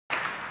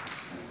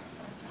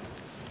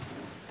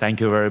Thank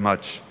you very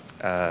much.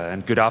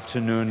 And good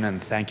afternoon,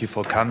 and thank you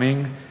for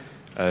coming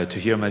to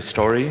hear my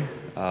story.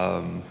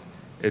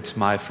 It's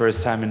my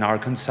first time in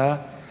Arkansas.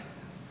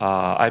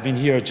 I've been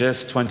here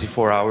just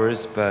 24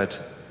 hours,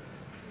 but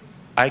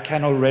I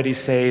can already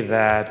say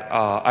that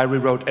I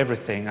rewrote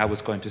everything I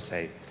was going to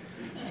say,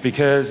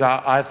 because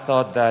I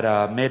thought that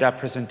a made-up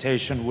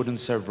presentation wouldn't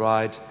serve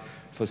right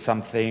for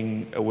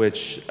something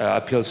which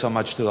appeals so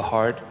much to the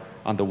heart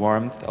on the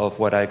warmth of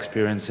what I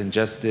experienced in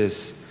just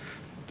this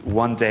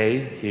one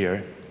day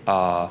here,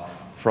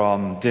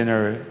 from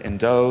dinner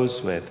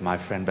indoors with my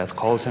friend Beth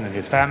Colson and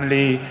his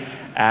family,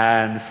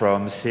 and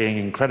from seeing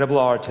incredible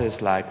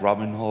artists like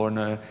Robin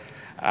Horner.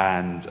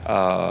 And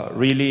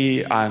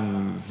really,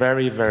 I'm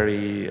very,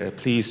 very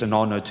pleased and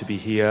honored to be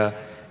here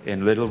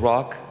in Little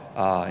Rock,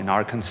 in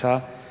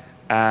Arkansas.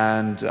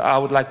 And I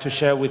would like to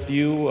share with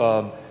you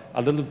a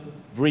little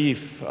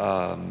brief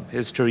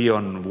history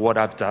on what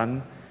I've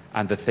done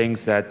and the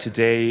things that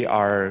today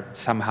are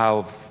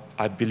somehow,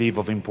 I believe,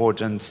 of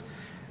importance,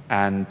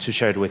 and to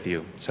share it with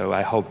you. So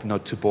I hope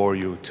not to bore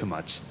you too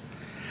much.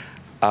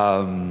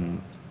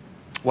 When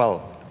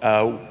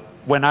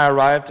I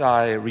arrived,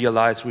 I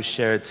realized we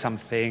shared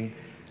something,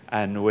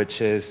 and which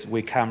is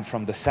we come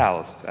from the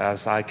South,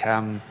 as I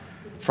come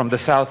from the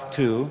South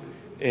too,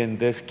 in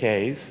this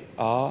case,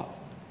 the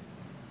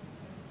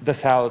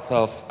South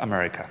of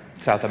America,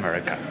 South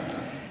America.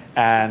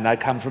 And I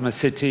come from a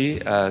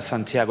city,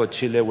 Santiago,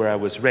 Chile, where I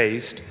was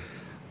raised,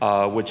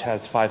 which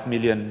has 5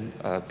 million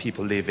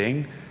people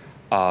living.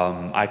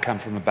 I come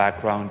from a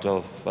background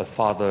of a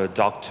father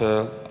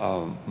doctor,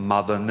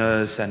 mother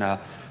nurse, and a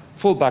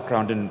full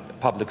background in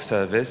public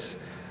service.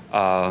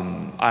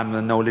 I'm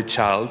an only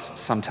child,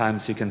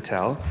 sometimes you can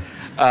tell.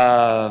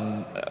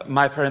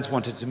 My parents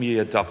wanted to be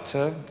a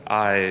doctor.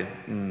 I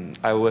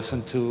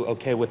wasn't too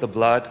okay with the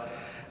blood,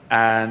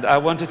 and I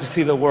wanted to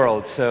see the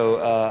world. So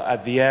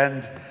at the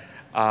end,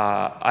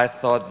 I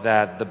thought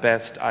that the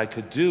best I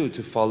could do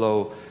to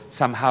follow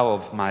somehow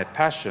of my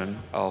passion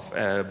of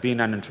being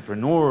an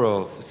entrepreneur,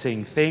 of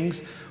seeing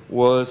things,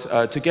 was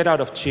to get out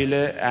of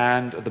Chile,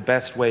 and the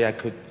best way I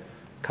could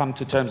come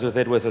to terms with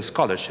it was a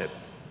scholarship,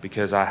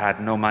 because I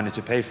had no money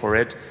to pay for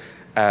it.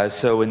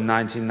 So in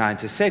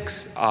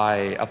 1996,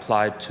 I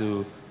applied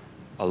to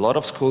a lot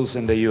of schools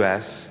in the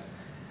US,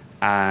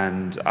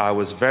 and I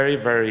was very,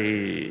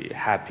 very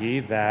happy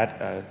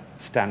that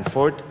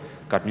Stanford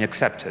got me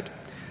accepted.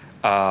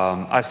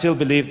 I still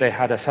believe they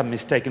had some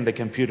mistake in the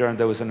computer, and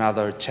there was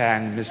another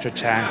Chang, Mr.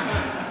 Chang,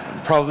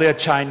 probably a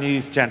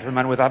Chinese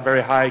gentleman with a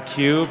very high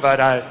IQ, but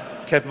I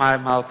kept my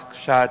mouth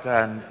shut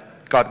and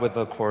got with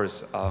the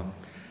course.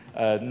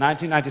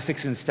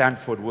 1996 in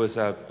Stanford was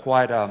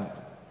quite a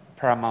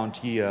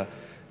paramount year.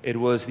 It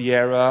was the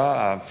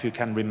era, if you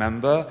can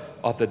remember,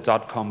 of the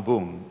dot-com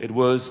boom. It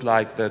was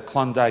like the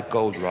Klondike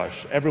gold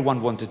rush.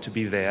 Everyone wanted to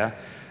be there.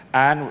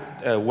 And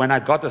when I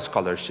got the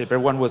scholarship,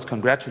 everyone was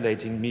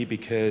congratulating me,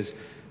 because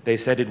they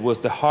said it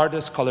was the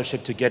hardest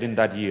scholarship to get in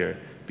that year,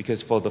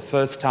 because for the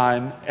first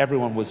time,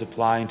 everyone was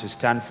applying to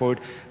Stanford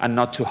and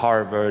not to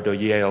Harvard or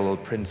Yale or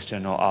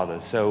Princeton or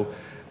others. So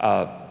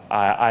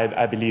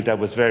I believed I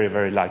was very,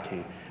 very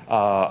lucky.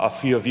 A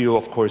few of you,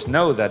 of course,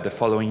 know that the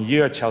following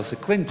year, Chelsea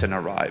Clinton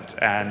arrived.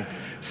 And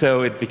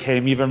so it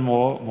became even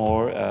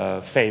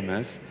more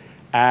famous.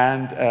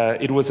 And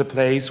it was a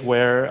place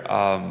where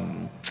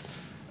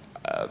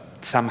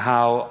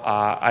somehow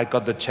I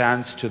got the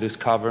chance to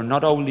discover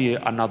not only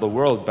another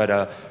world, but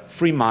a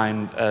free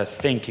mind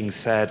thinking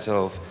set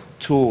of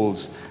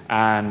tools.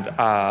 And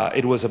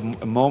it was a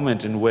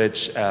moment in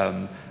which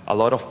a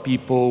lot of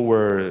people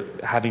were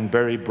having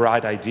very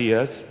bright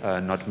ideas,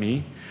 not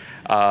me.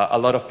 A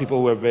lot of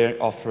people were being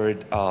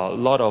offered a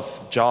lot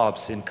of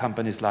jobs in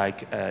companies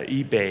like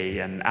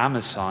eBay and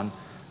Amazon,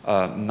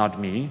 not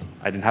me.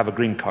 I didn't have a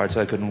green card,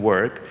 so I couldn't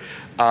work.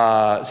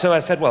 So I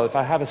said, well, if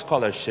I have a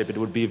scholarship, it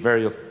would be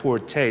very of poor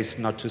taste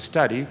not to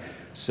study.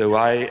 So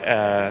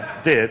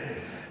I did,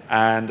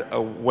 and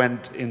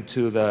went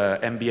into the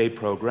MBA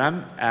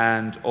program,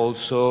 and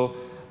also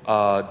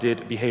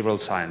did behavioral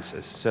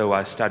sciences. So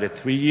I studied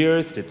 3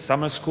 years, did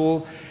summer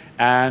school,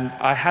 and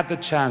I had the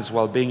chance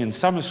while being in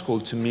summer school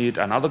to meet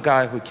another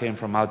guy who came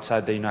from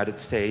outside the United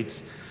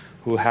States,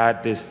 who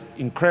had this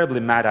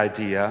incredibly mad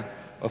idea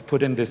of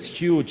putting this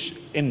huge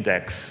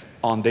index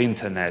on the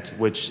internet,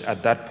 which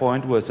at that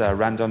point was a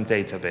random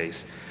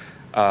database.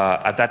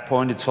 At that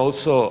point, it's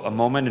also a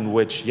moment in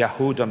which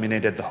Yahoo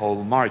dominated the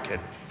whole market.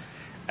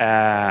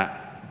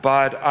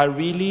 But I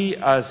really,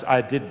 as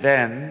I did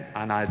then,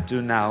 and I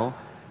do now,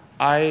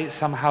 I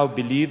somehow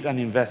believed and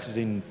invested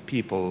in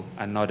people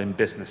and not in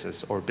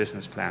businesses or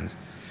business plans.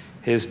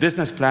 His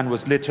business plan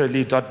was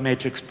literally dot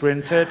matrix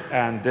printed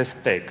and this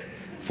thick,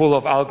 full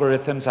of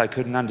algorithms I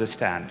couldn't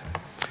understand.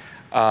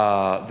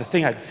 The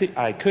thing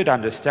I could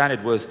understand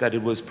it was that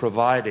it was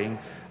providing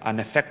an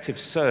effective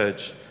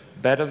search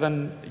better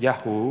than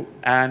Yahoo,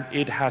 and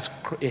it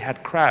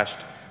had crashed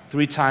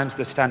 3 times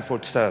the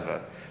Stanford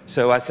server.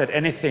 So I said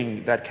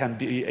anything that can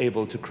be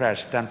able to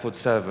crash Stanford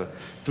server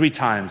 3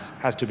 times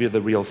has to be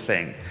the real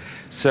thing.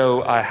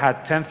 So I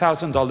had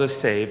 $10,000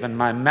 saved, and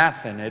my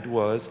math in it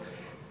was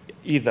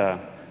either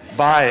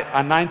buy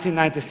a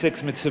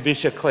 1996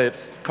 Mitsubishi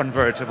Eclipse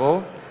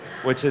convertible,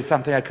 which is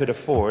something I could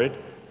afford,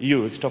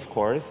 used of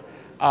course.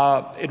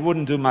 It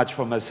wouldn't do much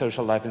for my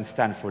social life in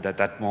Stanford at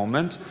that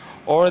moment.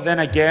 Or then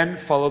again,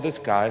 follow this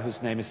guy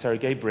whose name is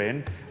Sergey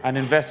Brin and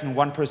invest in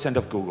 1%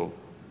 of Google,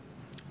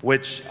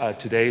 which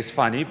today is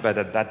funny, but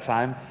at that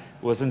time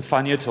wasn't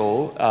funny at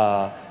all.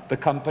 The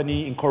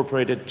company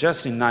incorporated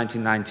just in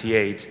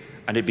 1998,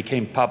 and it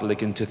became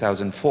public in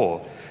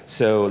 2004.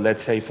 So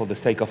let's say for the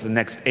sake of the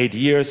next 8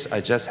 years,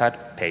 I just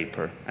had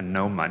paper and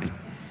no money.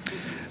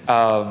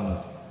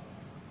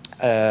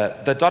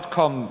 The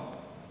dot-com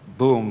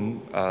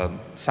boom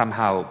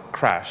somehow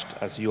crashed,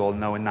 as you all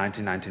know, in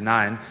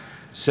 1999.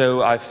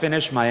 So I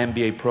finished my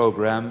MBA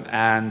program,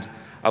 and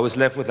I was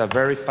left with a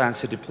very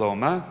fancy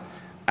diploma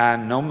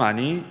and no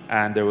money,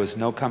 and there was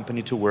no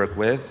company to work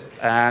with.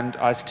 And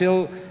I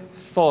still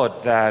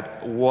thought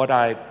that what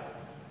I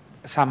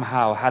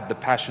somehow had the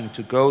passion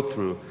to go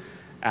through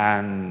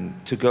and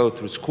to go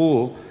through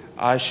school,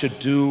 I should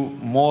do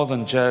more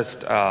than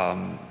just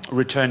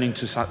returning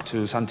to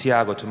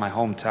Santiago, to my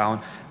hometown,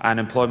 and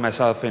employ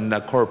myself in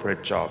a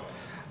corporate job.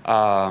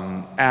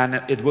 And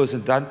it was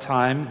at that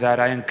time that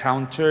I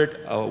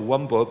encountered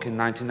one book in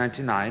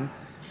 1999,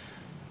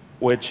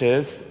 which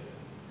is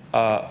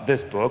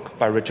this book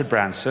by Richard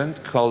Branson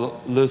called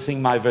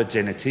Losing My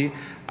Virginity.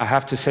 I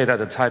have to say that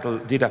the title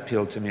did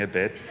appeal to me a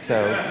bit.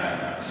 So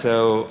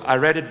I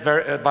read it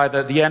by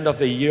the end of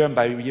the year, and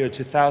by year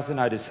 2000,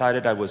 I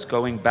decided I was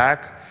going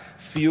back,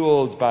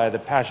 fueled by the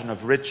passion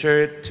of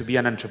Richard to be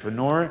an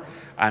entrepreneur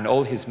and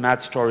all his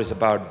mad stories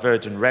about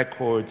Virgin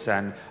Records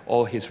and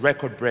all his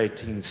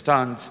record-breaking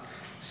stunts.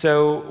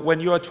 So when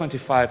you are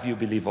 25, you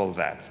believe all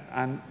that.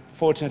 And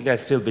fortunately, I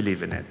still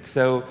believe in it.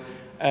 So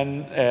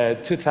in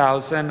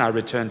 2000, I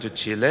returned to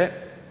Chile,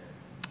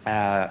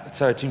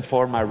 searching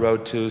for my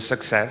road to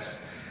success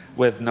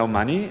with no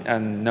money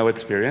and no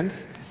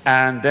experience.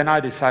 And then I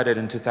decided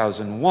in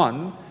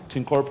 2001 to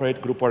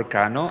incorporate Grupo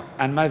Arcano,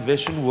 and my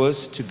vision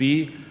was to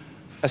be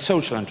a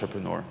social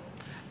entrepreneur.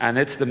 And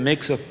it's the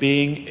mix of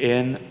being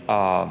in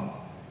an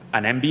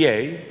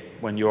MBA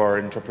when you're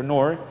an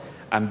entrepreneur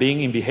and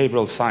being in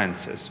behavioral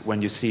sciences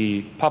when you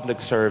see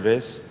public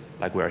service,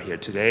 like we're here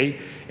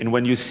today, and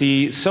when you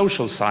see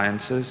social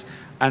sciences.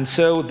 And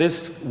so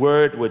this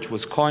word, which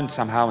was coined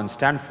somehow in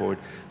Stanford,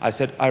 I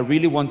said, I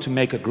really want to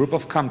make a group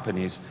of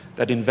companies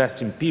that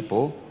invest in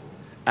people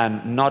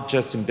and not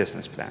just in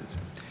business plans.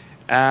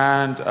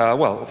 And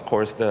well, of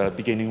course, the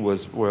beginning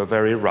were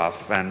very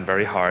rough and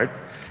very hard.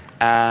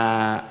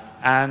 I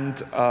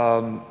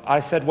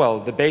said, well,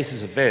 the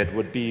basis of it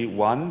would be,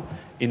 one,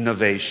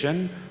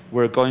 innovation.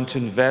 We're going to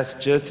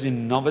invest just in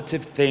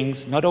innovative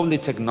things, not only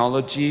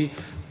technology,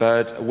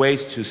 but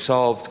ways to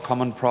solve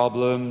common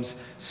problems,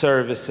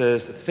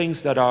 services,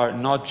 things that are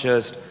not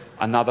just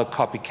another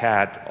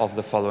copycat of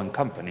the following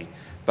company,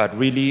 but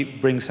really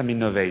bring some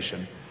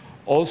innovation.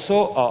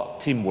 Also,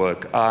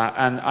 teamwork.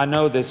 And I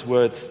know these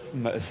words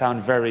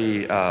sound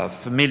very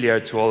familiar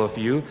to all of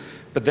you,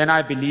 but then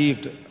I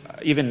believed,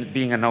 even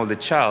being an only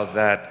child,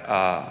 that,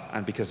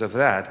 and because of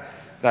that,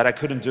 that I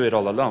couldn't do it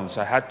all alone. So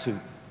I had to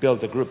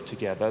build a group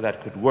together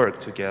that could work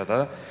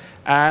together.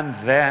 And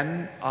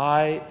then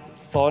I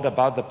thought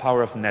about the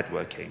power of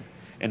networking,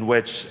 in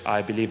which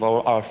I believe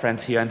all our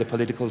friends here in the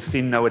political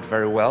scene know it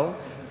very well,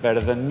 better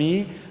than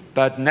me.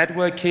 But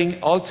networking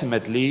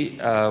ultimately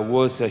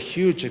was a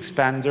huge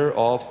expander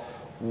of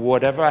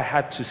whatever I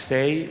had to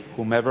say,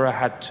 whomever I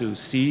had to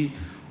see,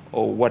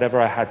 or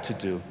whatever I had to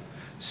do.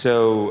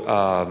 So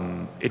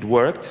it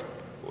worked.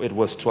 It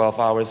was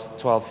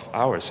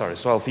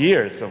 12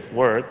 years of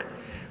work.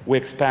 We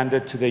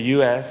expanded to the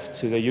US,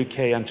 to the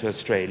UK, and to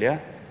Australia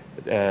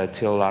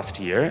till last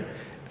year.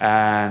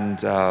 And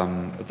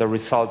the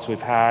results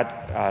we've had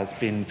has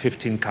been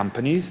 15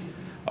 companies.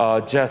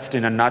 Just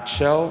in a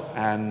nutshell,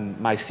 and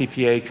my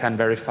CPA can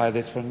verify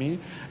this for me,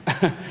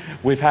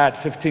 we've had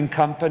 15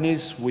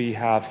 companies, we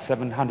have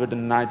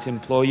 790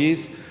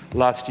 employees.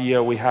 Last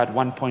year we had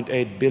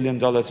 $1.8 billion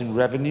in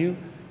revenue,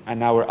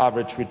 and our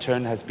average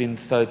return has been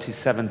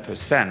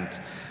 37%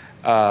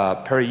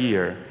 per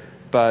year.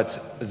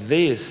 But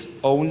this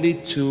only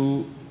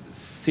to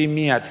see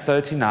me at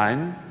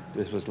 39,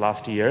 this was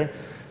last year,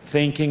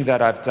 thinking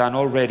that I've done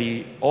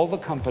already all the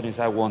companies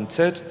I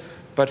wanted,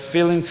 but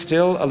feeling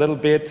still a little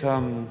bit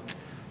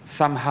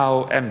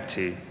somehow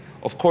empty.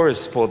 Of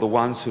course, for the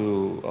ones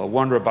who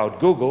wonder about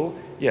Google,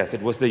 yes,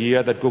 it was the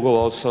year that Google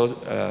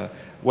also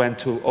went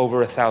to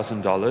over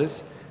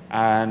 $1,000.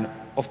 And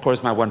of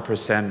course, my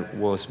 1%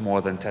 was more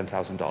than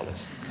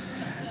 $10,000.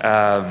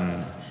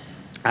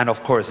 And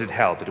of course, it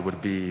helped. It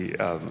would be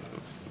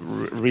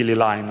really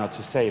lying not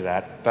to say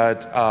that.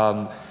 But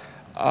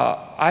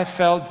I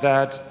felt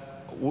that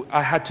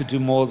I had to do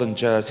more than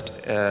just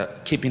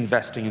keep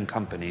investing in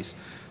companies.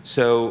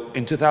 So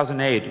in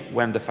 2008,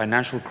 when the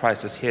financial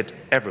crisis hit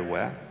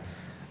everywhere,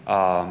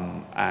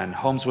 and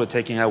homes were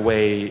taken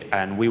away,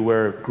 and we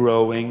were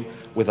growing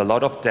with a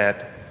lot of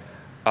debt,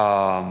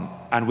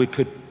 and we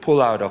could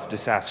pull out of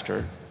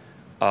disaster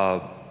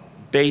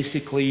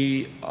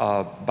basically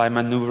by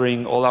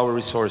maneuvering all our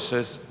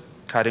resources,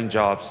 cutting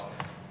jobs,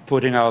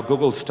 putting our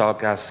Google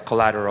stock as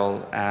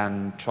collateral,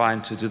 and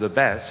trying to do the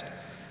best.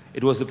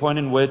 It was the point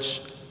in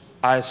which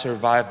I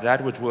survived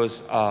that, which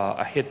was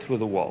a hit through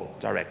the wall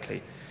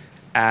directly.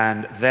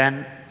 And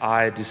then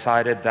I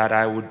decided that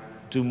I would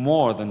do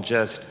more than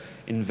just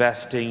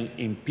investing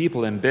in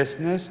people in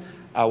business.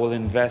 I will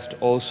invest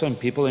also in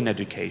people in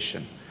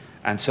education.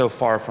 And so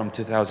far, from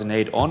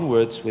 2008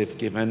 onwards, we've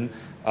given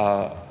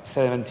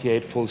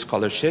 78 full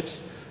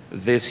scholarships.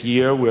 This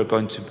year, we're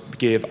going to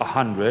give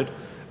 100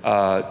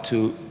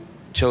 to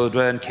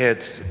children,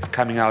 kids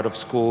coming out of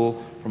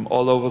school from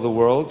all over the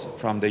world,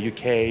 from the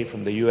UK,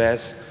 from the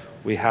US.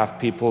 We have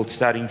people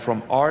studying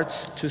from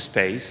arts to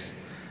space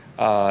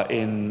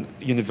in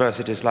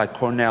universities like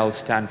Cornell,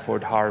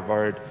 Stanford,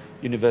 Harvard,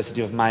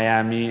 University of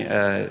Miami,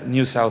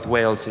 New South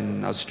Wales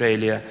in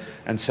Australia,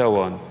 and so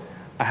on.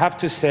 I have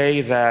to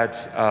say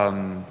that,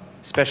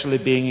 especially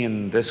being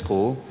in this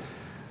school,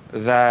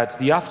 that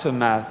the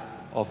aftermath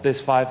of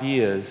these 5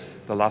 years,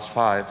 the last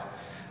 5,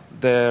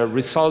 the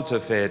result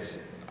of it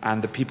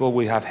and the people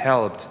we have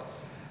helped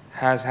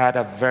has had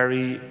a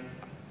very,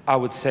 I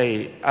would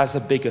say, as a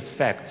big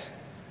effect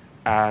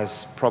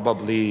as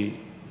probably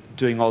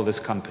doing all these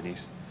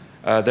companies.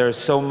 There's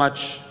so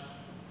much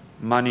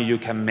money you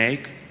can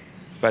make,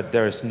 but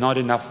there's not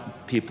enough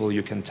people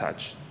you can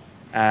touch.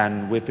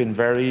 And we've been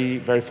very,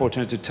 very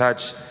fortunate to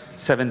touch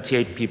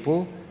 78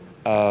 people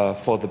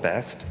for the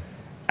best.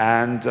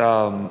 And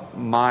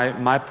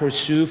my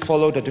pursuit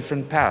followed a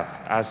different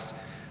path, as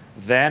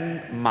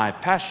then my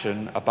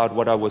passion about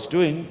what I was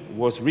doing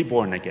was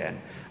reborn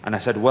again. And I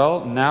said,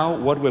 well, now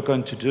what we're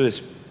going to do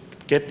is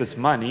get this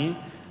money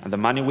and the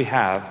money we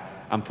have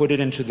and put it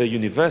into the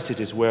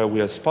universities where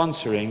we are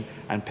sponsoring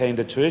and paying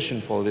the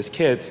tuition for these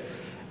kids.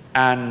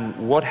 And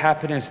what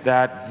happened is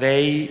that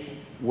they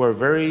were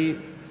very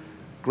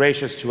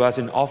gracious to us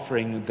in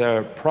offering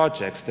their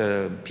projects,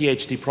 the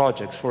PhD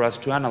projects, for us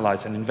to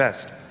analyze and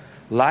invest.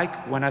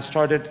 Like when I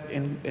started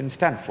in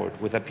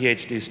Stanford with a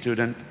PhD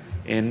student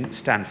in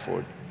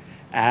Stanford.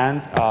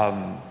 And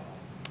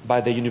by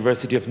the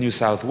University of New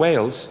South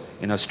Wales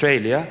in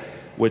Australia,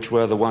 which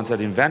were the ones that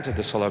invented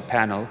the solar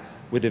panel,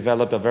 we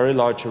developed a very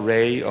large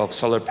array of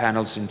solar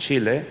panels in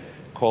Chile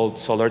called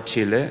Solar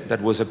Chile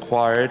that was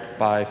acquired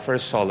by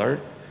First Solar.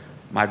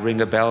 Might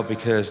ring a bell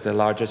because the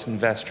largest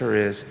investor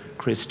is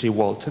Christy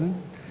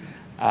Walton.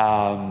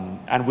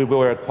 And we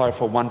were acquired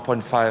for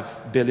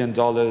 $1.5 billion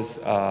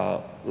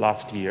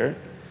last year.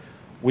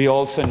 We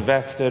also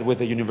invested with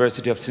the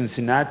University of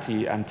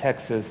Cincinnati and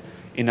Texas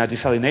in a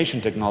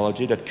desalination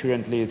technology that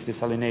currently is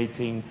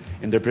desalinating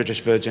in the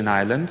British Virgin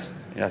Islands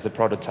as a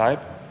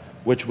prototype,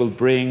 which will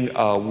bring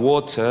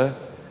water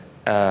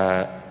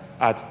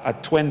at a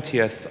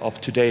 20th of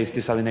today's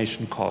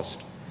desalination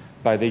cost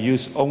by the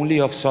use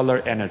only of solar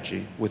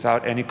energy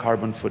without any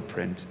carbon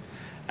footprint.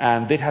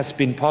 And it has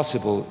been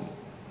possible,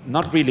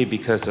 not really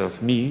because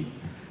of me,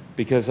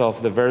 because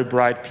of the very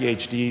bright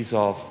PhDs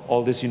of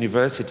all these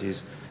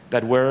universities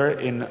that were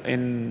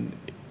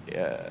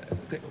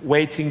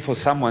waiting for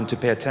someone to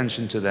pay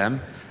attention to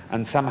them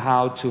and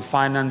somehow to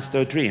finance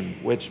their dream,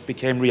 which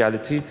became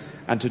reality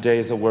and today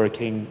is a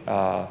working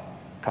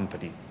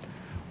company.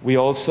 We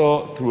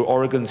also, through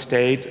Oregon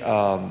State,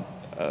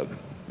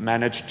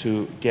 managed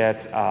to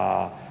get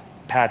a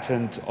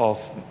patent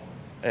of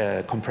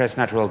compressed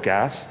natural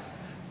gas,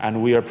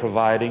 and we are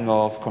providing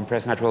of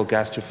compressed natural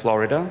gas to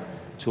Florida,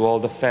 to all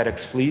the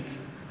FedEx fleet.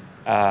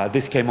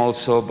 This came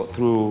also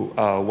through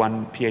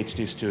one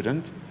PhD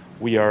student.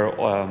 We are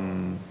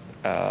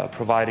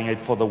providing it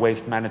for the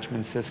waste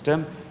management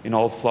system in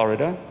all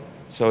Florida,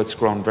 so it's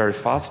grown very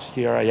fast.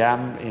 Here I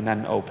am in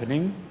an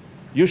opening,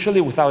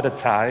 usually without a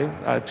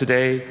tie.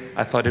 Today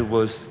I thought it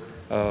was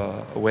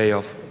a way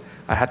of,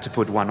 I had to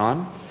put one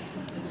on.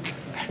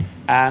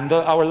 And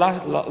our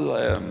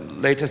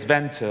latest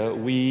venture,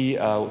 we,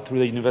 through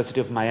the University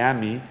of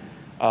Miami,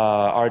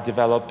 are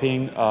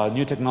developing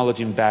new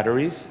technology in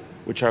batteries,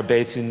 which are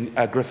based in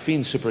a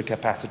graphene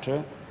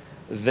supercapacitor.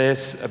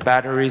 These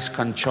batteries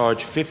can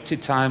charge 50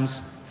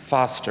 times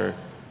faster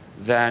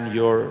than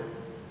your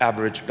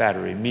average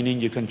battery, meaning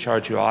you can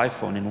charge your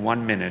iPhone in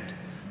 1 minute,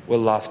 will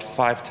last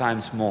 5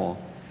 times more.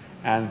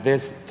 And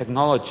this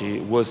technology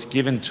was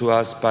given to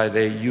us by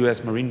the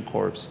US Marine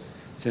Corps,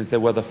 since they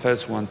were the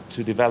first ones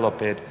to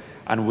develop it,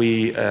 and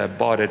we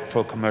bought it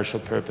for commercial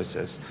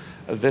purposes.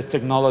 This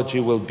technology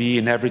will be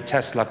in every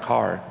Tesla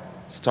car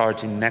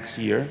starting next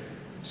year.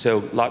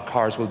 So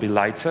cars will be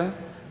lighter,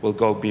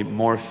 will be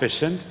more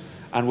efficient,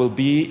 and will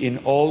be in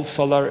all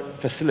solar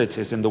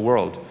facilities in the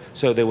world.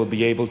 So they will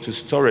be able to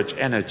storage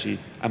energy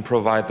and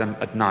provide them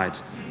at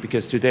night.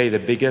 Because today the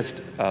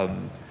biggest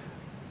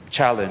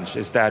challenge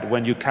is that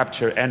when you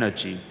capture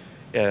energy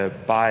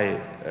by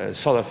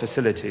solar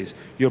facilities,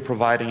 you're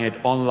providing it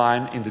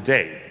online in the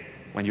day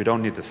when you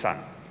don't need the sun.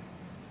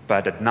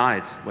 but at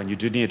night, when you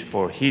do need it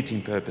for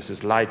heating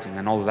purposes, lighting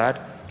and all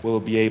that, we'll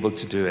be able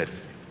to do it.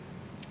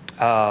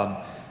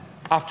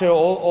 After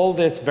all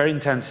this very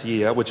intense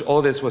year, which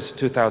all this was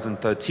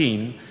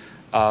 2013,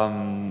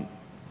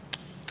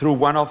 through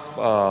one of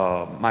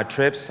my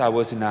trips, I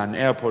was in an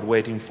airport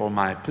waiting for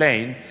my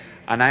plane,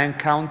 and I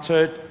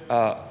encountered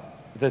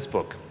this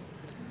book.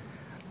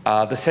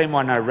 The same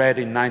one I read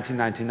in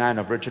 1999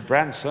 of Richard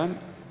Branson,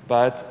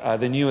 but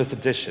the newest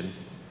edition.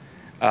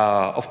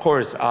 Of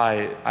course,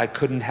 I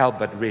couldn't help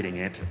but reading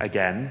it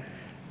again,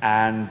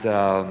 and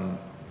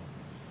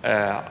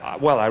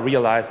well, I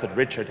realized that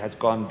Richard has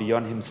gone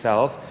beyond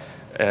himself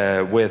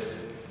with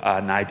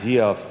an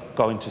idea of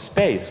going to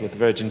space with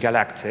Virgin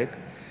Galactic.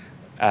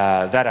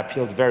 That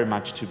appealed very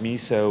much to me,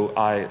 so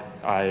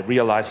I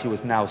realized he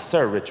was now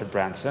Sir Richard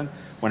Branson.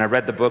 When I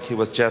read the book, he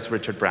was just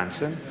Richard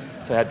Branson.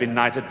 So he had been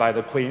knighted by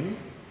the Queen.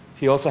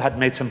 He also had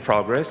made some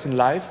progress in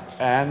life,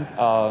 and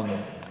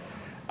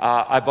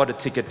I bought a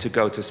ticket to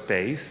go to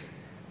space,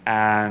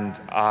 and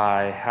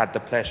I had the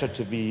pleasure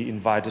to be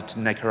invited to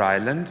Necker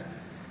Island,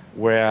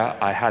 where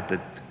I had the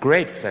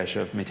great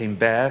pleasure of meeting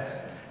Beth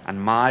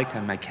and Mike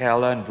and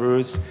Michaela and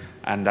Bruce,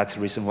 and that's the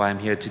reason why I'm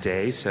here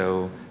today.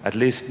 So at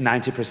least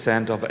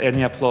 90% of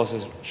any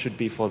applause should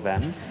be for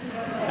them.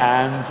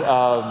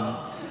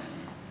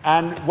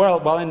 And well,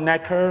 while in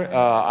Necker,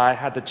 I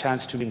had the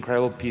chance to meet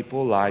incredible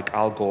people like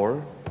Al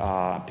Gore,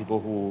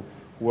 people who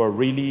are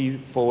really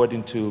forward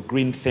into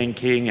green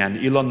thinking, and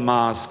Elon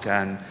Musk,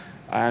 and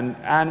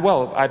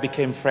well, I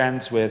became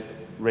friends with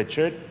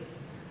Richard,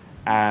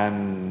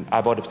 and I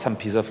bought some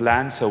piece of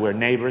land, so we're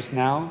neighbors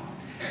now.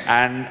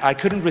 And I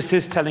couldn't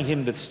resist telling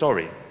him the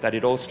story, that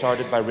it all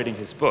started by reading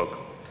his book.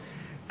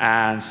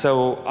 And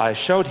so I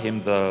showed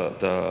him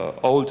the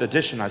old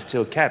edition I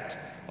still kept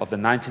of the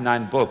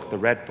 '99 book, the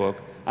red book,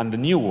 and the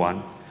new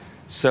one.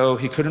 So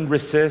he couldn't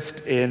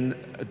resist in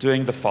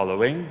doing the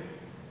following,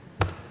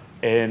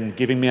 in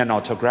giving me an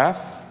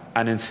autograph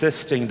and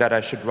insisting that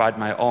I should write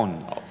my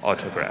own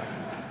autograph.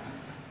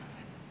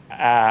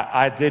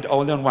 I did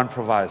only on one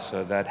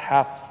proviso, that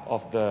half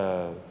of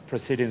the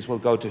proceedings will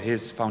go to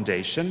his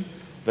foundation,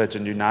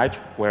 Virgin Unite,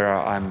 where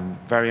I'm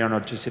very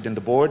honored to sit in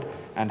the board,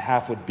 and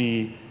half would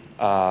be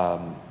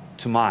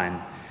to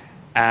mine.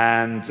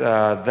 And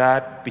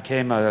that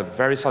became a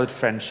very solid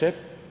friendship.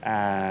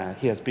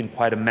 He has been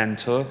quite a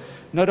mentor,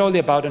 not only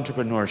about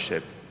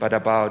entrepreneurship, but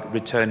about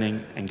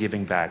returning and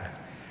giving back.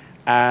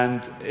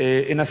 And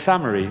in a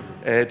summary,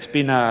 it's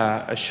been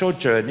a short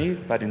journey,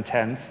 but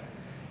intense,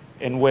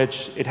 in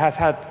which it has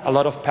had a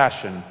lot of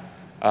passion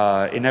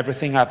in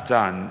everything I've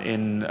done,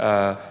 in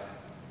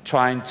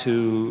trying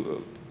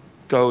to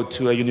go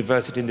to a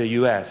university in the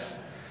US,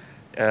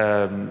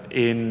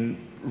 in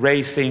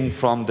racing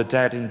from the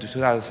dead in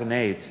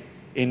 2008,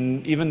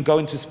 in even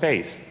going to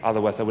space,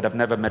 otherwise I would have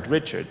never met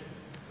Richard.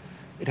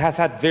 It has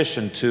had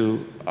vision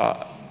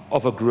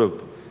of a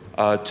group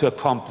to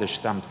accomplish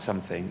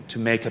something, to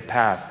make a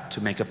path,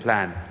 to make a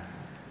plan.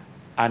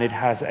 And it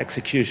has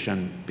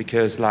execution,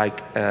 because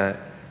like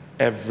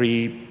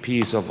every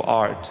piece of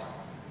art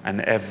and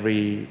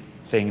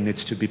everything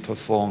needs to be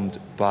performed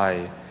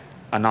by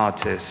an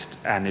artist,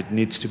 and it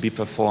needs to be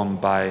performed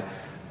by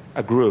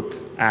a group.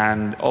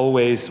 And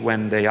always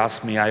when they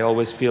ask me, I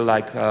always feel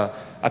like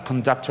a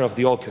conductor of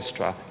the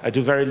orchestra. I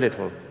do very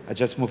little, I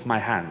just move my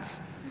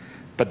hands.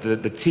 But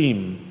the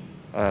team,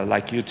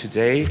 like you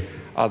today,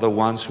 are the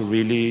ones who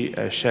really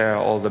share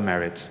all the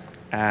merits.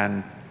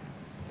 And,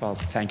 well,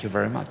 thank you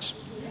very much.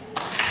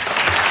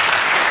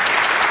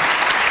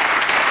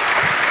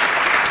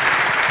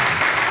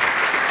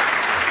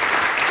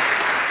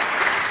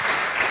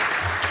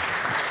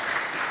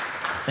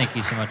 Thank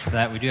you so much for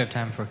that. We do have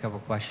time for a couple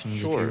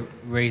questions. Sure. If you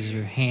raise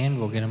your hand,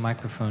 we'll get a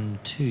microphone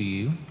to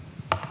you.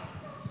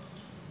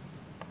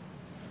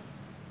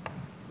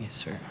 Yes,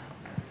 sir.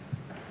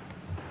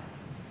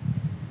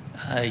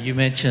 You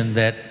mentioned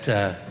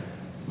that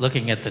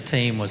looking at the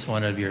team was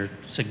one of your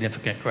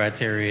significant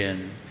criteria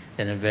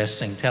in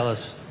investing. Tell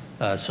us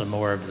some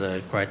more of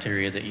the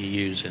criteria that you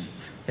use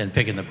in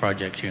picking the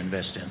projects you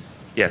invest in.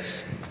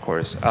 Yes, of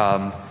course.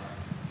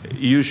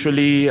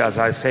 Usually, as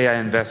I say, I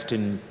invest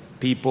in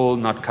people,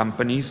 not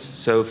companies.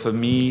 So for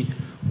me,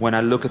 when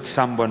I look at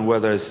someone,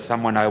 whether it's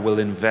someone I will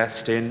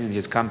invest in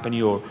his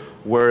company or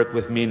work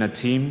with me in a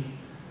team,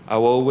 I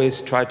will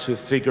always try to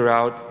figure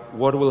out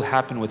what will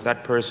happen with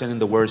that person in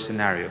the worst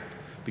scenario.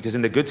 Because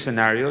in the good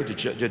scenario,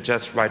 you're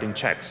just writing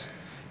checks.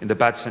 In the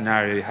bad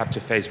scenario, you have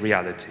to face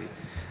reality.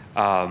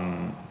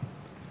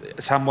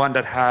 Someone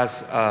that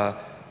has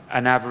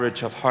an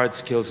average of hard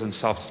skills and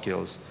soft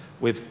skills.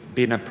 We've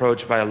been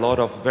approached by a lot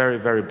of very,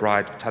 very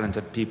bright,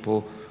 talented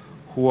people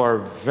who are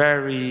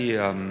very,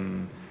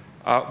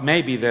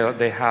 maybe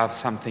they have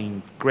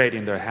something great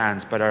in their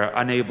hands, but are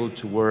unable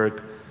to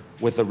work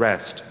with the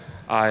rest.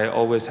 I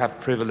always have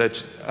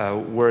privileged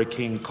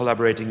working,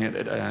 collaborating in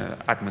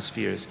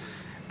atmospheres.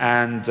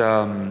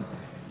 And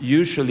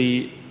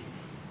usually,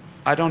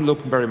 I don't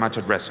look very much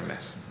at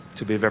resumes.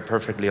 to be very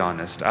perfectly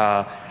honest.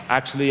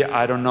 Actually,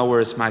 I don't know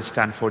where is my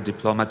Stanford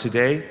diploma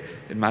today.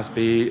 It must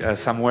be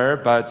somewhere,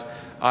 but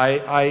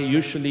I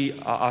usually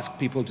ask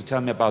people to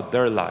tell me about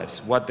their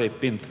lives, what they've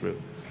been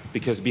through.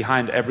 Because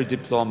behind every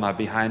diploma,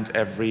 behind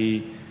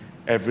every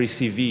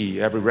CV,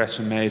 every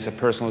resume is a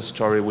personal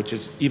story which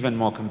is even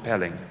more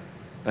compelling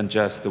than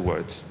just the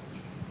words.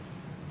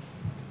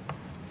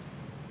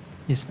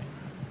 Yes, ma'am.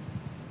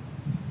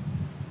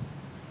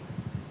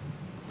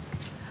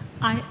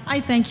 I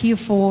thank you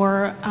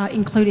for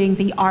including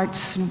the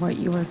arts and what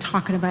you were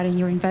talking about in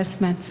your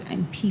investments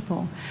and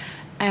people.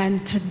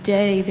 And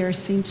today there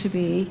seems to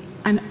be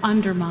an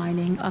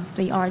undermining of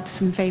the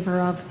arts in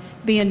favor of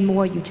being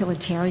more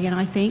utilitarian,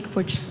 I think,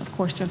 which of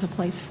course there's a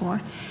place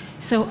for.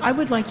 So I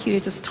would like you to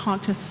just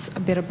talk to us a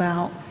bit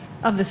about,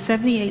 of the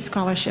 78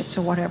 scholarships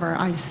or whatever,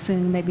 I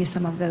assume maybe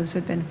some of those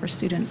have been for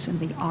students in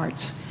the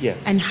arts.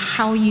 Yes. And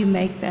how you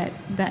make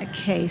that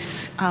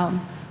case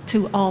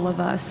to all of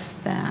us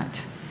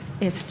that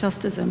it's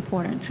just as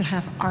important to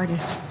have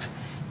artists,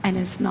 and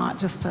it's not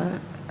just a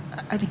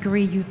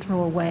degree you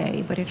throw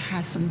away, but it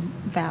has some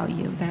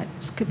value that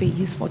could be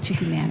useful to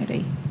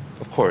humanity.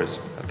 Of course.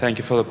 Thank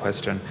you for the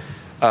question.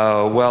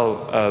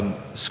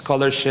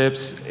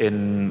 Scholarships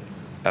in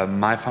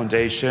my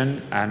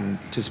foundation, and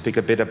to speak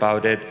a bit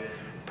about it,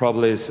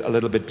 probably is a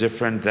little bit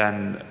different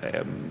than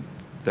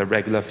the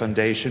regular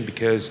foundation,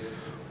 because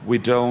we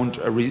don't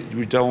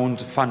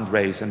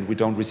fundraise and we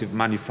don't receive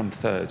money from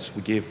thirds.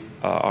 We give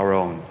our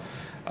own.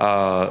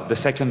 The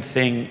second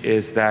thing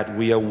is that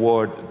we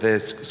award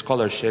these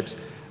scholarships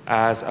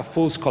as a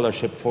full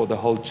scholarship for the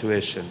whole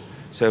tuition.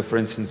 So for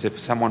instance, if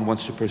someone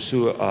wants to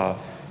pursue a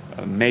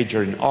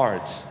major in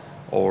arts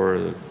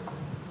or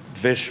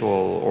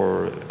visual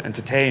or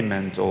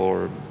entertainment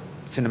or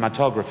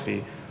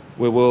cinematography,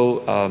 we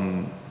will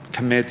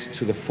commit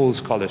to the full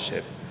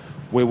scholarship.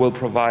 We will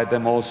provide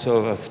them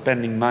also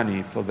spending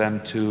money for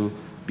them to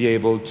be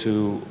able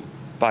to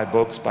buy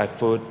books, buy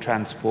food,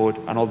 transport,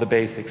 and all the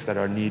basics that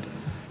are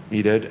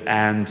needed.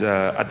 And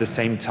at the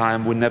same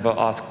time, we never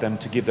ask them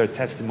to give their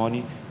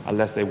testimony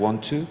unless they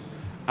want to,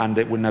 and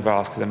we never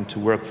ask them to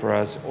work for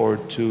us or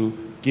to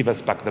give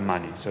us back the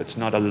money. So it's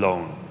not a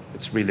loan,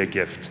 it's really a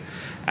gift.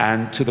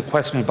 And to the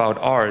question about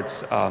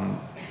arts,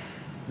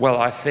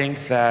 well, I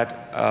think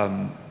that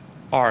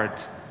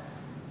art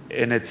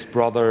in its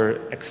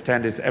broader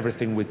extent is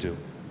everything we do,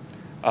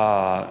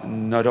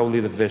 not only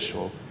the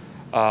visual.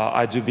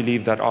 I do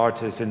believe that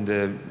artists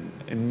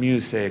in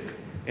music,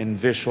 in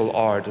visual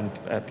art, and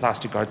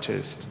plastic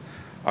artists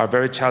are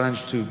very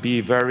challenged to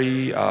be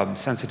very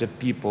sensitive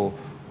people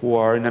who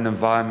are in an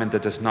environment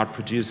that does not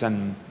produce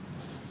a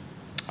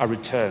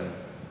return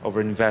over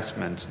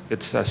investment.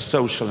 It's a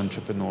social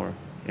entrepreneur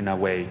in a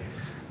way.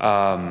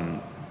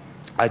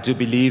 I do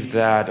believe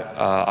that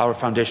our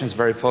foundation is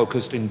very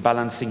focused in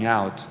balancing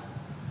out.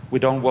 We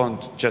don't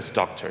want just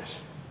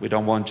doctors. We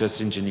don't want just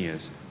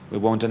engineers. We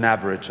want an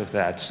average of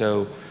that.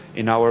 So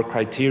in our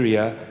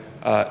criteria,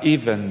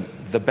 even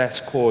the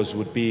best course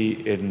would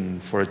be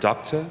for a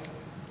doctor.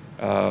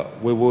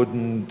 We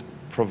wouldn't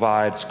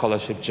provide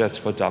scholarship just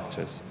for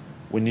doctors.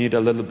 We need a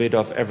little bit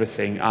of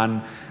everything.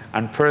 And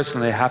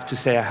personally, I have to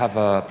say I have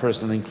a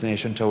personal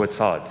inclination towards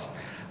arts.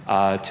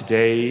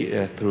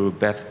 Today, through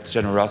Beth's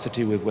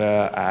generosity, we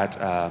were at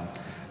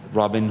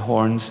Robin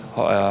Horn's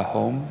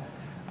home,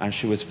 and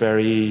she was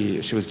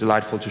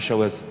delightful to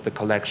show us the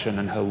collection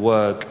and her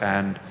work,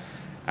 and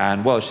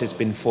well, she's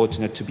been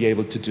fortunate to be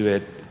able to do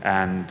it,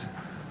 and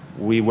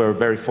we were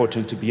very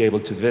fortunate to be able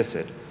to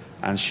visit.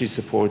 And she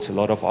supports a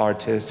lot of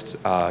artists.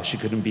 She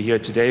couldn't be here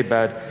today,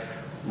 but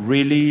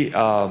really,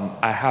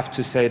 I have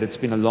to say that it's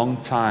been a long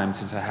time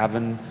since I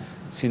haven't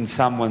seen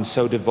someone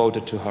so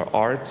devoted to her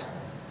art,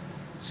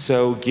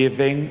 so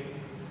giving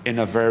in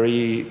a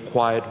very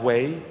quiet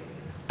way,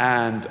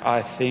 and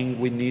I think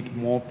we need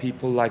more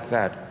people like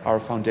that. Our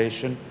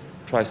foundation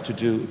tries to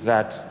do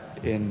that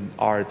in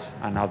arts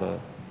and other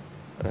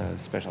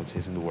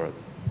specialties in the world.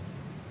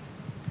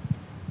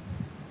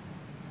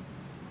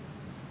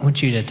 I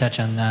want you to touch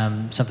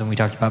on something we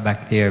talked about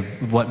back there.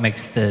 What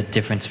makes the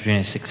difference between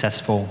a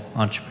successful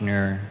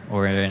entrepreneur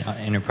or an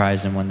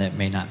enterprise and one that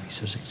may not be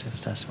so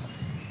successful?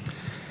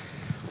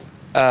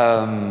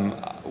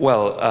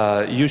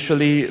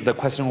 Usually the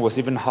question was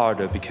even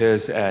harder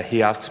because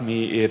he asked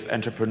me if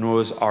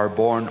entrepreneurs are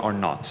born or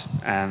not.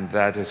 And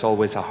that is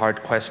always a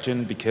hard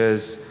question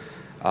because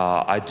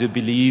I do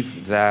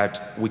believe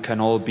that we can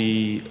all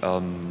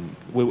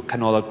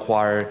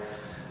acquire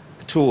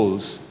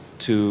tools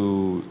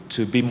to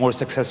be more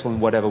successful in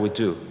whatever we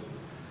do.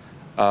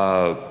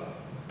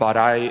 But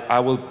I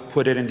will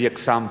put it in the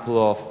example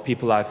of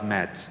people I've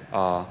met.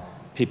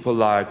 People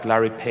like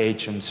Larry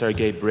Page and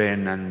Sergey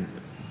Brin and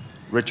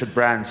Richard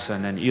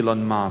Branson and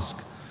Elon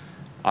Musk.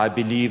 I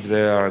believe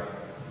they are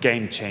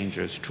game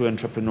changers, true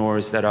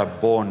entrepreneurs that are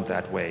born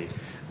that way.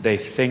 They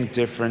think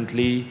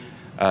differently.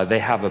 They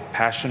have a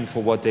passion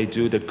for what they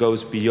do that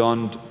goes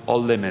beyond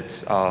all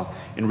limits.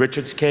 In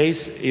Richard's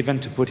case, even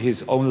to put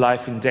his own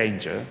life in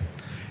danger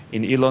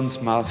in Elon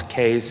Musk's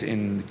case,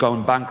 in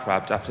going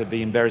bankrupt after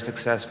being very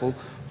successful,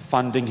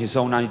 funding his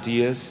own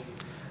ideas.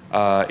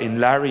 In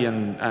Larry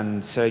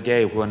and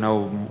Sergey, who I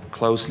know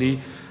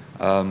closely,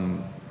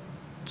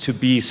 to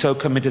be so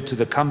committed to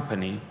the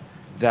company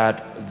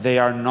that they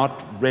are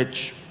not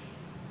rich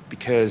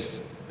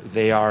because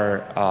they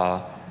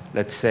are,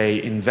 let's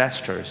say,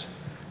 investors.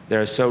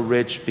 They're so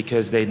rich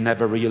because they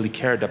never really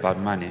cared about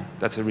money.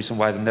 That's the reason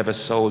why they never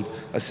sold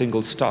a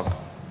single stock.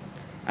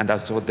 And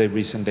that's what the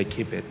reason they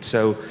keep it.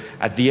 So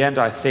at the end,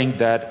 I think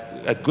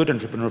that a good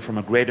entrepreneur from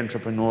a great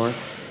entrepreneur,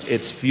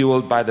 it's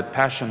fueled by the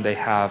passion they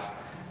have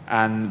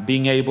and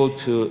being able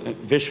to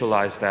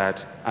visualize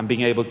that and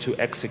being able to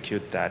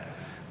execute that,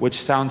 which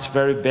sounds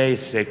very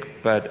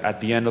basic, but at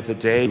the end of the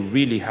day, you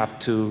really have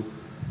to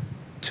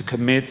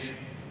commit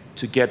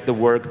to get the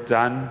work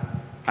done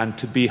and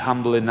to be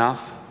humble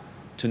enough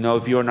to know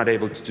if you're not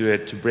able to do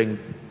it, to bring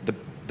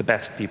the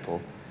best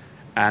people.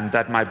 And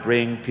that might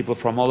bring people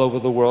from all over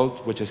the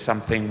world, which is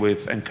something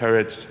we've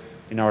encouraged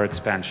in our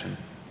expansion.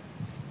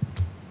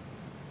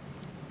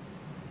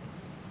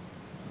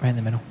 Right in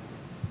the middle.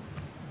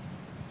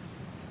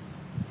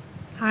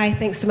 Hi,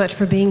 thanks so much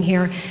for being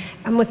here.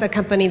 I'm with a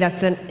company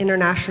that's an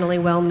internationally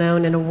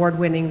well-known and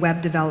award-winning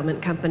web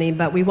development company,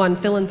 but we won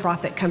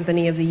Philanthropic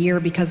Company of the Year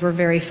because we're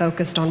very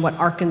focused on what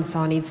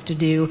Arkansas needs to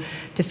do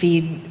to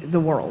feed the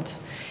world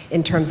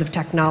in terms of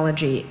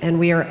technology. And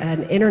we are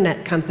an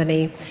internet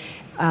company.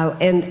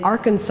 And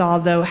Arkansas,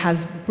 though,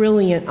 has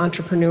brilliant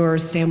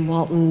entrepreneurs, Sam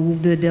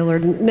Walton, the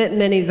Dillards,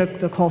 many,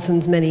 the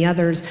Colsons, many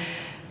others.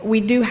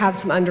 We do have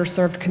some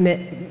underserved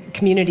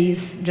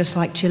communities, just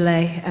like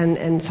Chile,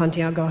 and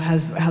Santiago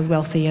has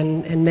wealthy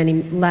and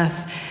many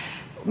less.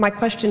 My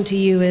question to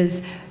you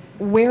is,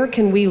 where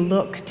can we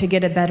look to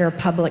get a better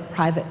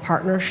public-private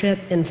partnership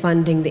in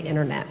funding the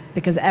internet?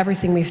 Because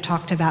everything we've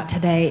talked about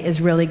today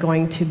is really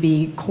going to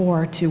be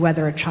core to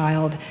whether a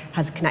child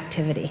has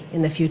connectivity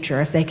in the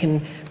future. If they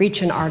can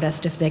reach an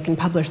artist, if they can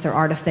publish their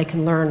art, if they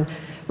can learn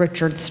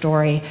Richard's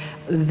story,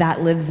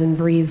 that lives and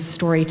breathes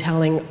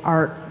storytelling,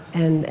 art,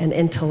 and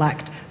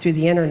intellect through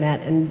the internet.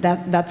 And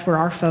that's where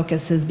our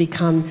focus has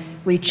become,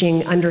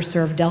 reaching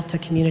underserved Delta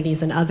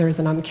communities and others.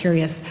 And I'm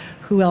curious,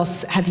 who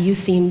else have you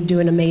seen do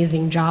an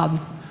amazing job?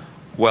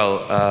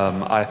 Well,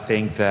 I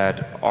think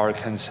that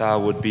Arkansas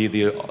would be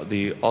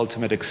the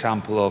ultimate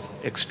example of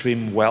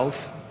extreme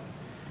wealth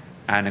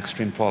and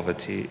extreme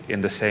poverty in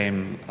the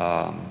same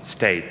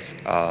state.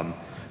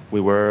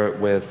 We were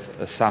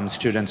with some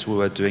students who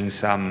were doing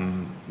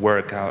some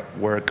work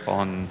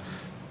on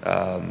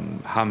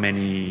how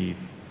many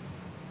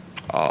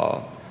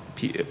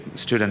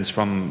students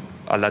from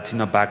a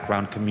Latino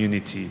background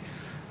community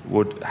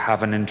would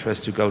have an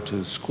interest to go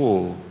to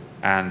school,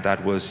 and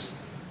it was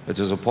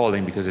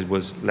appalling because it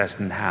was less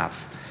than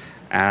half.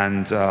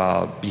 And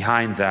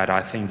behind that,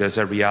 I think there's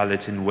a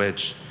reality in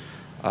which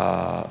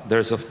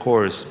there's, of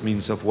course,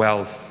 means of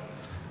wealth,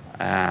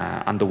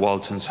 and the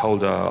Waltons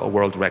hold a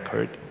world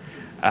record,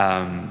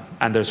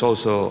 and there's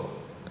also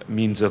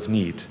means of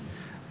need.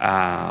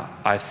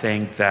 I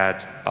think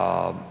that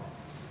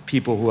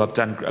people who have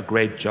done a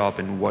great job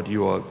in what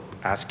you are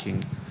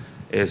asking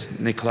is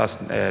Nicolas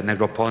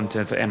Negroponte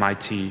of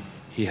MIT.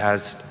 He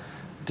has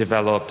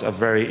developed a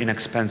very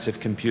inexpensive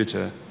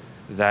computer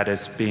that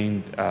is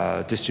being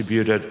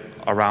distributed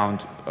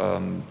around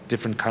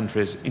different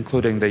countries,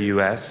 including the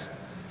US.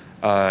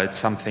 It's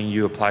something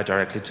you apply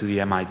directly to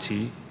the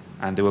MIT,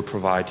 and they will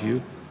provide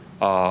you.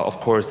 Of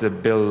course, the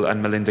Bill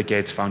and Melinda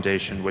Gates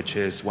Foundation, which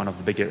is one of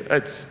the biggest,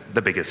 it's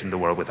the biggest in the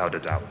world without a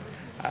doubt.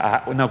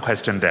 No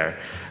question there.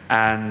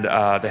 And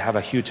they have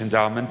a huge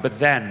endowment. But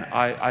then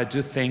I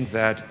do think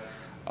that,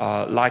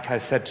 like I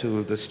said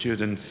to the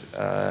students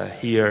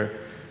here,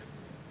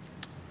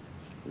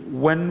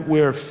 when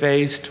we're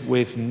faced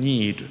with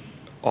need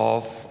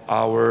of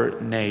our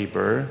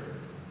neighbor,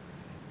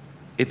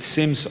 it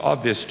seems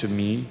obvious to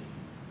me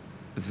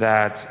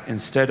that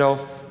instead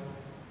of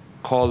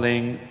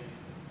calling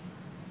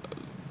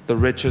the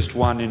richest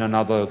one in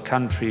another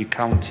country,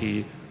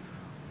 county,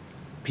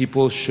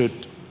 people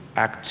should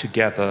act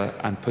together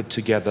and put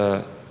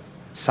together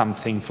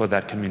something for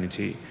that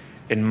community.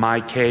 In my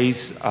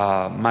case,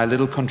 my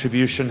little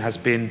contribution has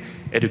been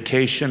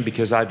education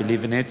because I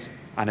believe in it,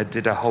 and it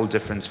did a whole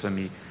difference for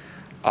me.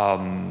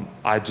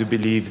 I do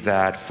believe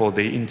that for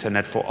the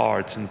internet, for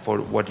arts, and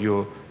for what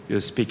you're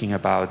speaking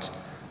about,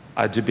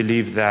 I do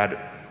believe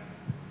that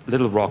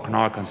Little Rock in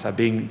Arkansas,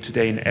 being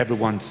today in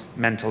everyone's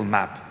mental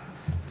map,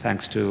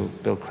 thanks to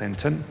Bill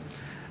Clinton,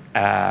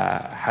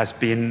 has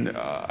been,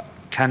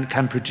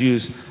 can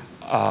produce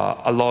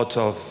a lot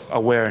of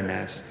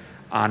awareness.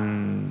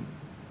 And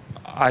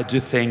I do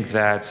think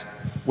that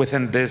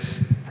within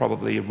this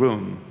probably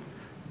room,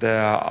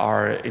 there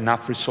are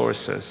enough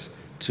resources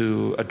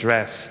to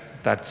address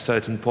that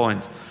certain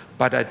point.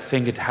 But I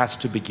think it has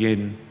to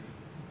begin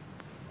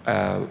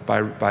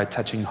by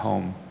touching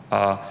home.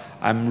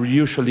 I'm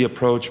usually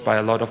approached by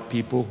a lot of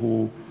people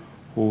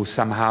who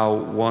somehow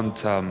want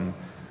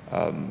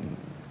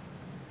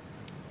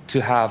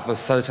to have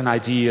certain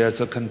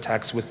ideas or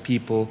contacts with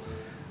people,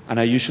 And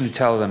I usually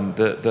tell them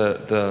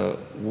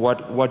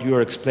what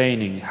you're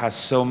explaining has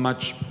so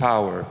much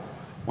power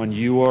when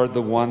you are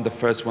the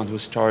first one who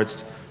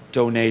starts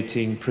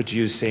donating,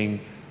 producing,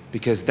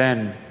 because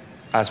then,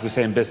 as we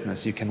say in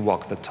business, you can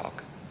walk the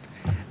talk.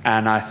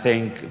 And I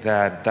think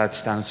that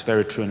stands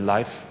very true in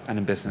life and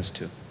in business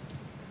too.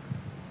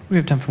 We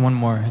have time for one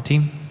more.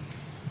 Team?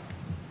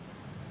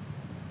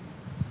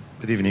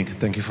 Good evening.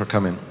 Thank you for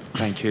coming.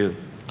 Thank you.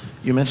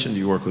 You mentioned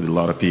you work with a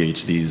lot of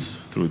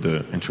PhDs through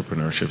the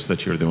entrepreneurships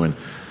that you're doing.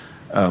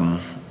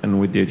 And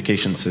with the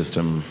education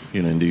system,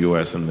 in the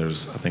US, and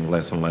there's, I think,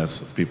 less and less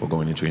of people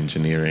going into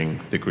engineering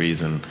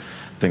degrees and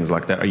things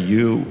like that. Are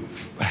you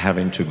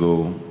having to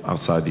go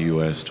outside the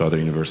US to other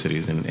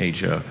universities in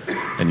Asia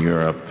and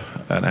Europe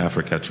and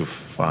Africa to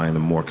find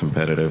a more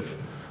competitive,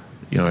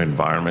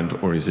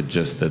 environment? Or is it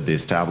just that the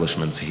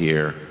establishments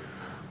here,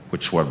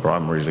 which what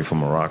brought me originally from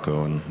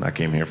Morocco, and I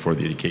came here for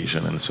the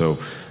education, and so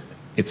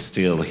it's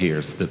still here.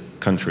 It's the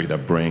country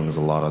that brings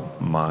a lot of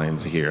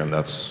minds here, and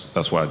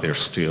that's why they're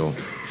still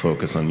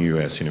focused on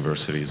US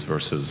universities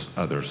versus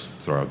others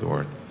throughout the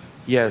world.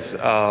 Yes,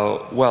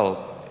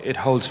 well, it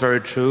holds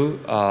very true.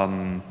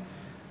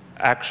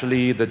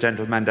 Actually, the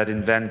gentleman that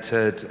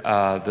invented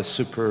the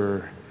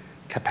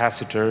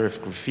supercapacitor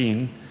of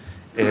graphene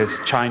is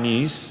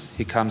Chinese.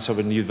 He comes from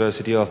the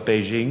University of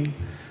Beijing,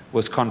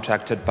 was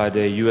contracted by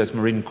the US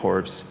Marine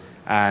Corps,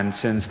 and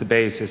since the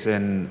base is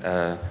in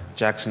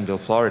Jacksonville,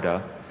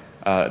 Florida,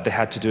 they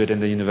had to do it in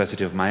the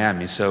University of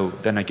Miami. So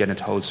then again, it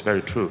holds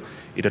very true.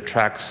 It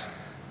attracts,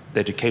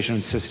 the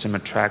education system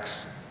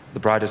attracts the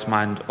brightest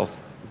mind of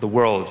the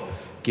world,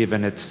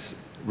 given its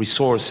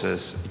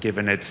resources,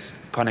 given its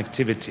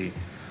connectivity.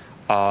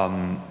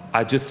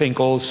 I do think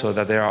also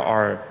that there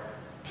are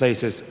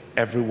places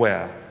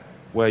everywhere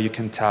where you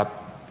can tap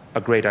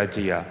a great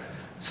idea.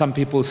 Some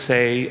people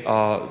say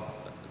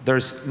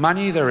there's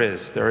money, there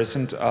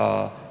isn't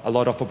a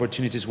lot of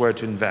opportunities where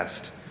to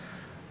invest.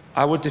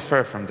 I would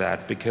differ from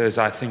that because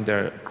I think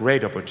there are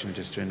great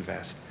opportunities to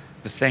invest.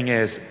 The thing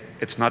is,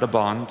 it's not a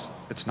bond,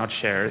 it's not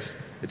shares,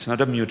 it's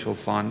not a mutual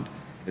fund,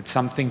 it's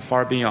something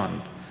far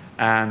beyond.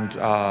 And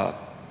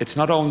it's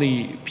not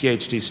only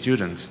PhD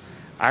students.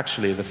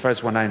 Actually, the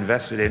first one I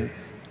invested in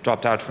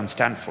dropped out from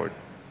Stanford,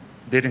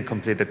 didn't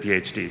complete the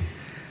PhD.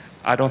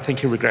 I don't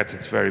think he regrets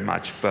it very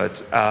much,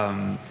 but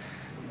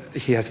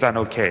he has done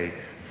okay.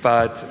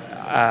 But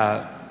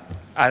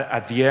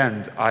at the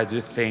end, I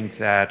do think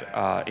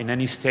that in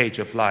any stage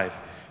of life,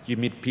 you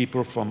meet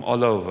people from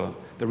all over.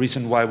 The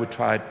reason why we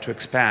tried to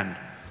expand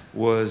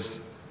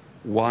was,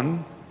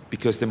 one,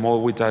 because the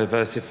more we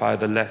diversify,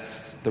 the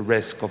less the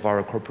risk of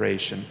our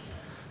corporation.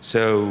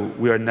 So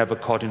we are never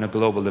caught in a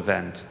global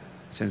event,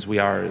 since we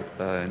are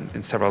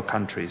in several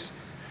countries.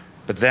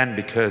 But then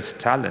because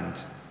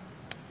talent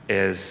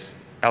is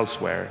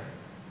elsewhere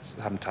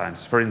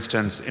sometimes. For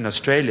instance, in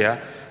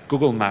Australia,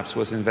 Google Maps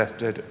was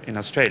invested in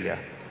Australia,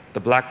 the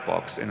black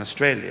box in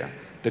Australia,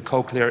 the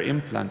cochlear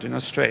implant in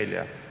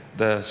Australia,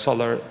 the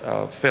solar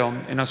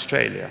film in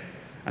Australia.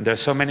 And there are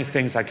so many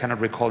things I cannot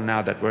recall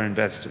now that were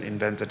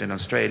invented in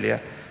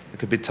Australia. We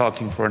could be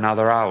talking for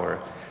another hour.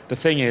 The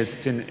thing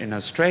is, in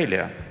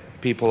Australia,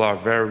 people are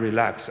very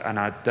relaxed and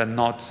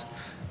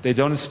they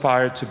don't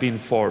aspire to be in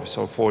Forbes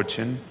or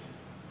Fortune.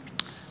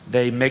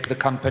 They make the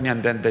company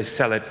and then they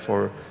sell it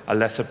for a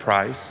lesser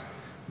price.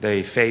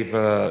 They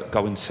favor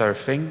going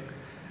surfing,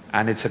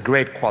 and it's a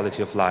great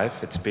quality of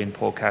life. It's been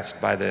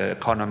forecast by The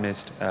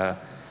Economist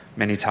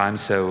many times,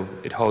 so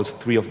it holds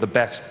 3 of the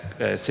best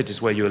cities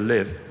where you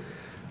live.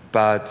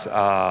 But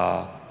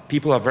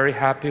people are very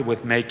happy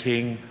with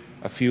making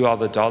a few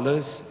other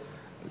dollars,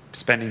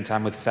 spending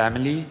time with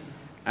family,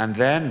 and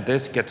then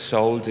this gets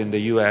sold in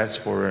the US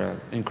for an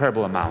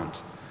incredible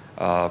amount.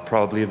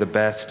 Probably the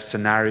best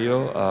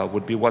scenario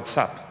would be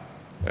WhatsApp,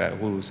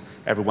 who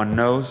everyone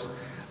knows.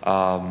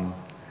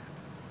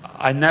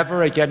 I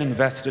never again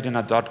invested in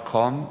a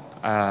 .com,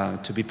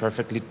 to be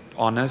perfectly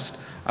honest.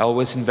 I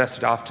always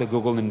invested after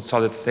Google in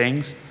solid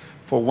things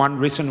for one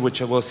reason, which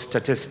was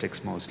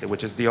statistics mostly,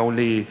 which is the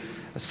only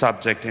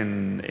subject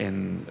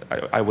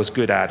I was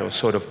good at, or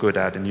sort of good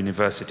at, in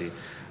university.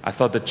 I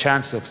thought the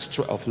chance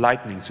of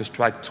lightning to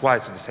strike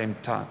twice at the same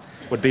time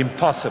would be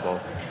impossible.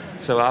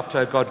 So after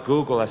I got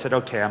Google, I said,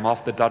 okay, I'm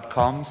off the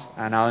 .coms,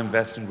 and I'll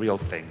invest in real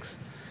things.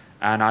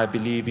 And I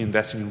believe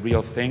investing in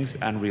real things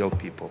and real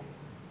people.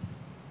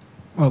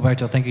 Well,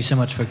 Alberto, thank you so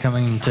much for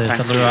coming to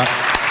Little Rock.